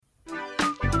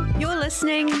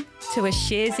listening to a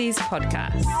Sharesies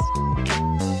podcast.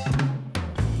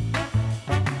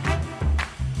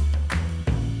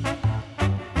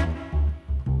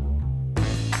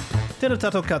 Tēnā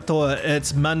tātou katoa,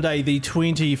 it's Monday the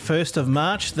 21st of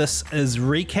March. This is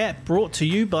Recap, brought to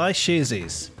you by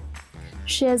Sharesies.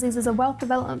 Sharesies is a wealth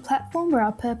development platform where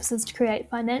our purpose is to create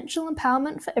financial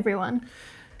empowerment for everyone.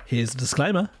 Here's a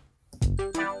disclaimer.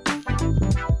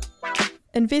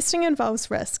 Investing involves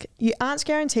risk. You aren't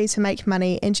guaranteed to make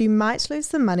money and you might lose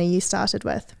the money you started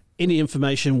with. Any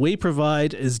information we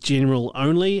provide is general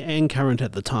only and current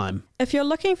at the time. If you're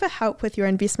looking for help with your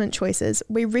investment choices,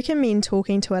 we recommend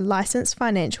talking to a licensed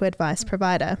financial advice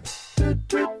provider.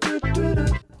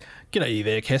 G'day you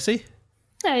there, Cassie.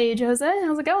 Hey Jose,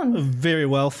 how's it going? Very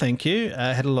well, thank you.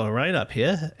 I had a lot of rain up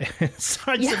here. So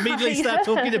I just immediately start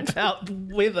talking about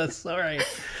weather, sorry.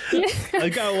 I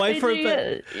go away for a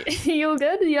bit. You all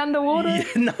good? Are you underwater? Yeah,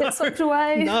 no. Get swept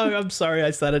away? No, I'm sorry.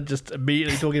 I started just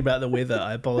immediately talking about the weather.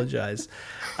 I apologise.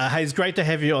 Hey, it's great to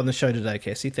have you on the show today,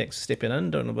 Cassie. Thanks for stepping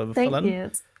in, doing a bit of a fill-in. Thank you.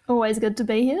 It's always good to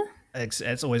be here.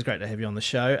 It's always great to have you on the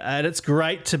show. And it's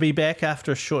great to be back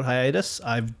after a short hiatus.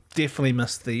 I've definitely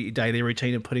missed the daily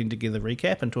routine of putting together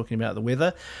Recap and talking about the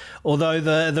weather, although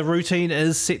the routine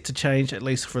is set to change at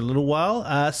least for a little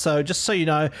while. So just so you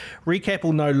know, Recap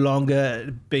will no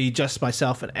longer be just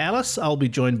myself and Alice. I'll be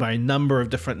joined by a number of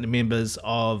different members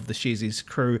of the Sharesies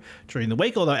crew during the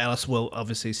week, although Alice will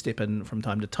obviously step in from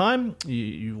time to time.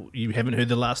 You haven't heard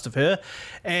the last of her.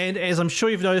 And as I'm sure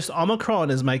you've noticed, Omicron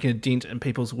is making a dent in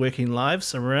people's working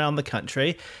lives around the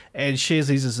country, and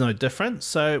Sharesies is no different.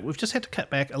 So we've just had to cut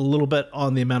back a little bit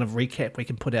on the amount of recap we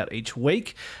can put out each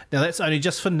week. Now that's only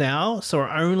just for now, so we're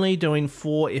only doing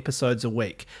 4 episodes a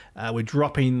week. We're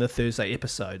dropping the Thursday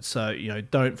episode, so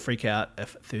don't freak out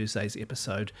if Thursday's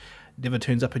episode never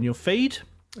turns up in your feed.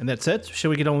 And that's it.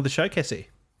 Shall we get on with the show, Cassie?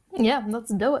 Yeah,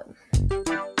 let's do it.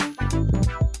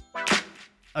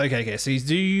 Okay, Cassie,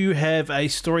 do you have a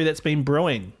story that's been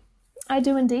brewing? I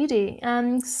do indeedy.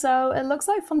 So it looks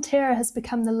like Fonterra has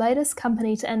become the latest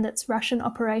company to end its Russian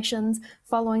operations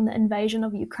following the invasion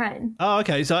of Ukraine. Oh,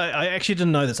 okay. So I actually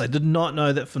didn't know this. I did not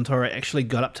know that Fonterra actually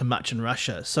got up to much in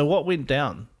Russia. So what went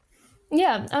down?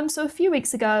 Yeah, so a few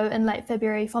weeks ago in late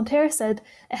February, Fonterra said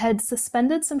it had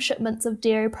suspended some shipments of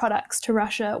dairy products to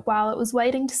Russia while it was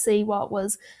waiting to see what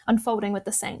was unfolding with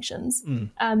the sanctions.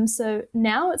 So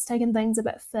now it's taken things a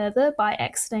bit further by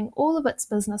exiting all of its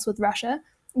business with Russia,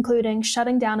 including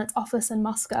shutting down its office in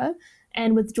Moscow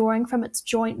and withdrawing from its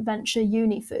joint venture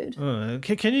Unifood.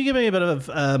 Can you give me a bit of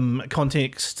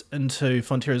context into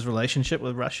Fonterra's relationship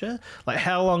with Russia? Like,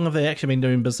 how long have they actually been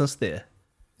doing business there?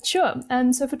 Sure.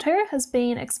 So Fonterra has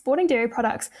been exporting dairy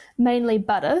products, mainly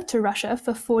butter, to Russia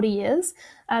for 40 years.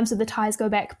 So the ties go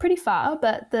back pretty far,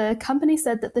 but the company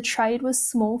said that the trade was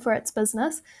small for its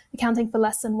business, accounting for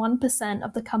less than 1%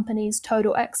 of the company's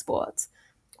total exports.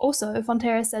 Also,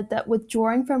 Fonterra said that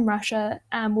withdrawing from Russia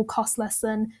will cost less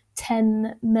than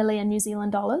 10 million New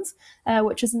Zealand dollars,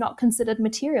 which is not considered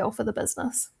material for the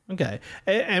business. Okay.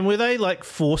 And were they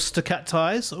forced to cut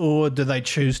ties, or did they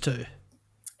choose to?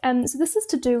 So this is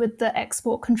to do with the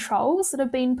export controls that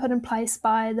have been put in place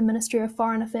by the Ministry of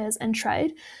Foreign Affairs and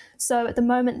Trade. So at the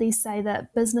moment, these say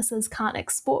that businesses can't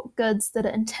export goods that are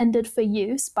intended for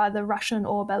use by the Russian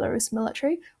or Belarus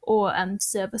military or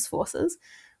service forces.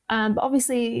 But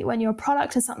obviously, when your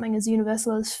product is something as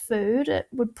universal as food, it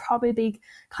would probably be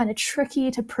kind of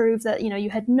tricky to prove that, you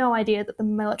had no idea that the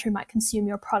military might consume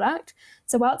your product.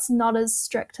 So while it's not as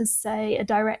strict as, say, a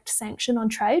direct sanction on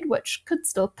trade, which could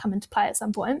still come into play at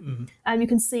some point, you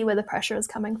can see where the pressure is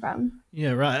coming from.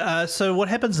 Yeah, right. So what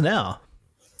happens now?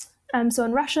 So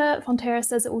in Russia, Fonterra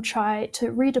says it will try to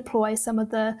redeploy some of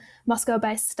the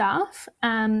Moscow-based staff.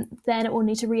 Then it will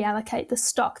need to reallocate the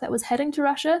stock that was heading to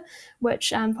Russia,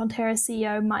 which Fonterra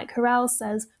CEO Mike Corral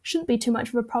says shouldn't be too much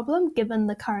of a problem given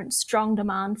the current strong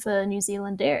demand for New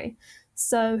Zealand dairy.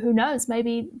 So who knows,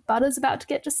 maybe butter's about to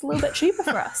get just a little bit cheaper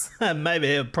for us.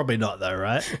 Maybe, probably not though,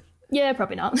 right? Yeah,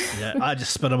 probably not. Yeah, I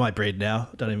just spit on my bread now.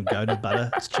 Don't even go to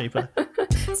butter. It's cheaper.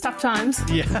 It's tough times.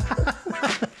 Yeah.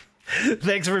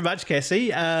 Thanks very much,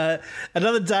 Cassie.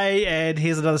 Another day, and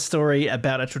here's another story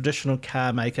about a traditional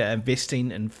car maker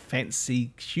investing in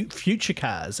fancy future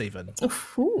cars even.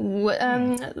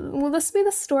 Will this be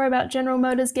the story about General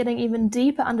Motors getting even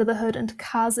deeper under the hood into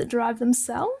cars that drive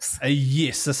themselves?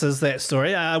 Yes, this is that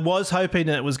story. I was hoping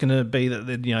it was going to be that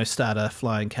they'd start a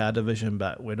flying car division,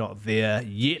 but we're not there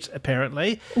yet,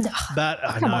 apparently. But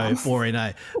I know, boring,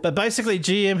 eh? But basically,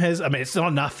 GM has, it's not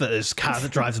enough that there's cars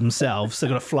that drive themselves. They've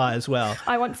got to fly as as well.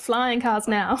 I want flying cars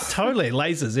now. Totally,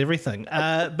 lasers, everything.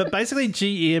 But basically,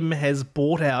 GM has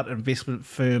bought out investment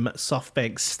firm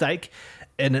SoftBank's stake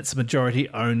in its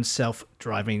majority-owned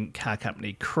self-driving car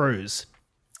company, Cruise.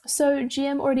 So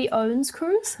GM already owns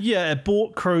Cruise? Yeah, it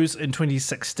bought Cruise in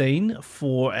 2016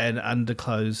 for an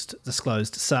disclosed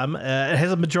sum. It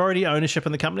has a majority ownership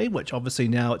in the company, which obviously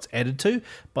now it's added to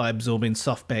by absorbing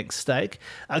SoftBank's stake.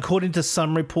 According to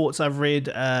some reports I've read,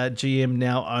 GM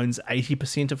now owns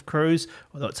 80% of Cruise,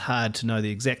 although it's hard to know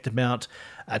the exact amount.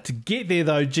 To get there,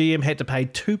 though, GM had to pay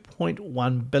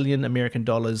 $2.1 billion American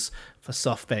dollars for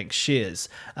SoftBank shares.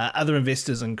 Other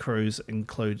investors in Cruise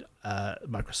include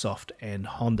Microsoft and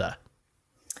Honda.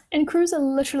 And Cruise are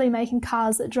literally making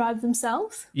cars that drive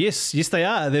themselves? Yes, they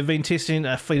are. They've been testing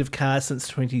a fleet of cars since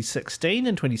 2016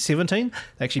 and 2017.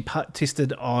 They actually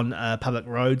tested on public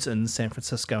roads in San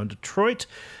Francisco and Detroit.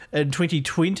 In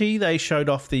 2020, they showed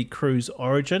off the Cruise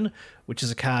Origin, which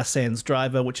is a car sans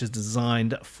driver, which is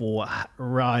designed for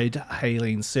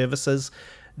ride-hailing services.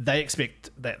 They expect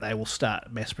that they will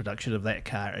start mass production of that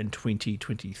car in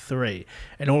 2023.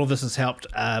 And all of this is helped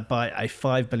by a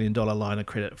 $5 billion line of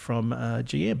credit from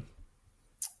GM.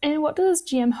 And what does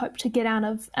GM hope to get out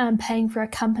of paying for a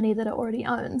company that it already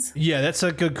owns? Yeah, that's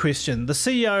a good question. The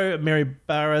CEO, Mary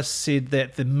Barra, said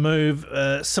that the move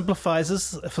simplifies the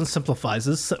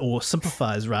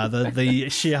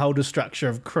shareholder structure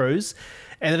of Cruise,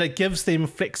 and that it gives them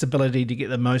flexibility to get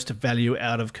the most value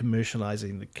out of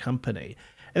commercializing the company.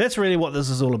 And that's really what this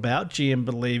is all about. GM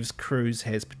believes Cruise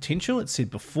has potential. It said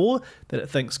before that it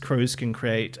thinks Cruise can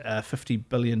create $50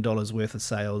 billion worth of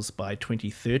sales by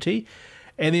 2030.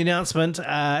 And the announcement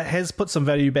has put some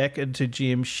value back into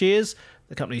GM shares.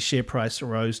 The company's share price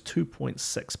rose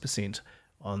 2.6%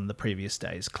 on the previous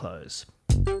day's close.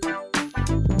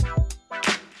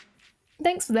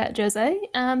 Thanks for that, Jose.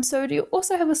 So do you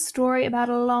also have a story about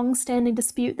a long-standing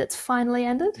dispute that's finally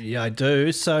ended? Yeah, I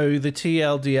do. So the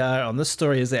TLDR on this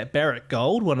story is that Barrick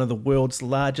Gold, one of the world's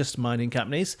largest mining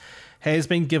companies, has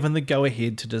been given the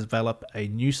go-ahead to develop a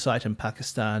new site in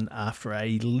Pakistan after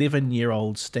a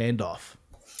 11-year-old standoff.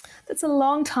 It's a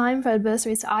long time for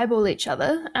adversaries to eyeball each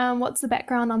other. What's the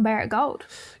background on Barrick Gold?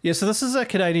 Yeah, so this is a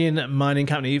Canadian mining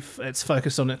company. It's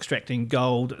focused on extracting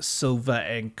gold, silver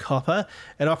and copper.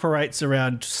 It operates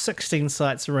around 16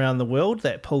 sites around the world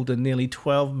that pulled in nearly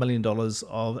 $12 billion,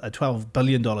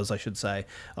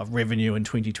 of revenue in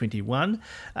 2021.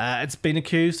 It's been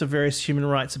accused of various human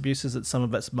rights abuses at some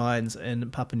of its mines in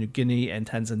Papua New Guinea and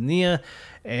Tanzania,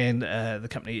 and the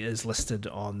company is listed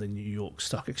on the New York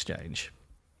Stock Exchange.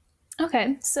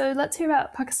 Okay, so let's hear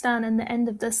about Pakistan and the end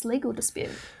of this legal dispute.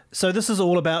 So this is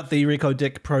all about the Reko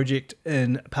Diq project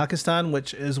in Pakistan,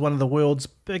 which is one of the world's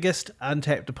biggest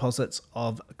untapped deposits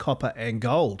of copper and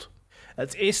gold.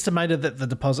 It's estimated that the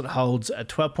deposit holds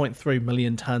 12.3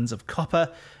 million tonnes of copper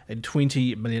and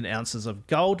 20 million ounces of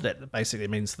gold. That basically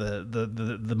means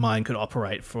the mine could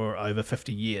operate for over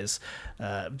 50 years,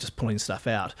 just pulling stuff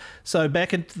out. So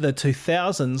back in the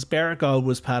 2000s, Barrick Gold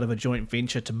was part of a joint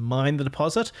venture to mine the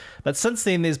deposit. But since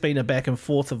then, there's been a back and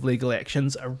forth of legal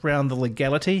actions around the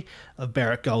legality of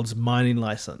Barrick Gold's mining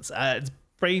license. It's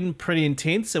been pretty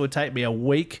intense. It would take me a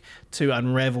week to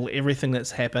unravel everything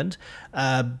that's happened.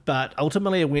 But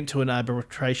ultimately, it went to an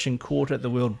arbitration court at the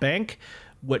World Bank,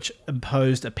 which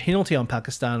imposed a penalty on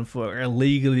Pakistan for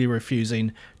illegally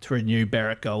refusing to renew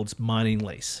Barrick Gold's mining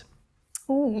lease.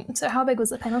 Ooh, so how big was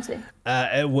the penalty?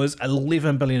 It was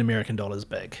 $11 billion American dollars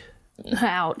big.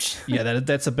 Ouch. Yeah,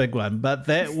 that's a big one. But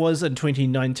that was in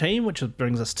 2019, which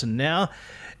brings us to now.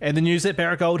 And the news that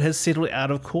Barrick Gold has settled out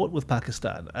of court with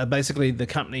Pakistan. Basically, the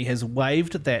company has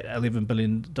waived that $11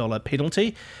 billion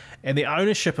penalty, and the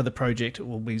ownership of the project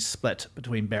will be split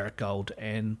between Barrick Gold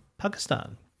and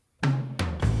Pakistan.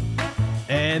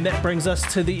 And that brings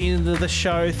us to the end of the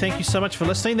show. Thank you so much for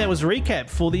listening. That was a recap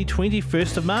for the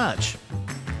 21st of March.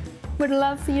 We'd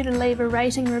love for you to leave a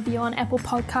rating review on Apple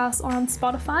Podcasts or on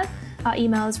Spotify. Our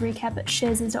email is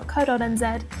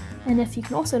recap@sharesies.co.nz. And if you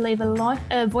can also leave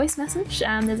a voice message,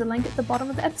 there's a link at the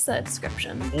bottom of the episode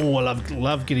description. Oh, I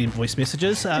love getting voice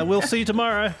messages. We'll see you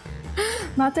tomorrow.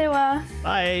 Matewa.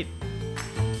 Bye.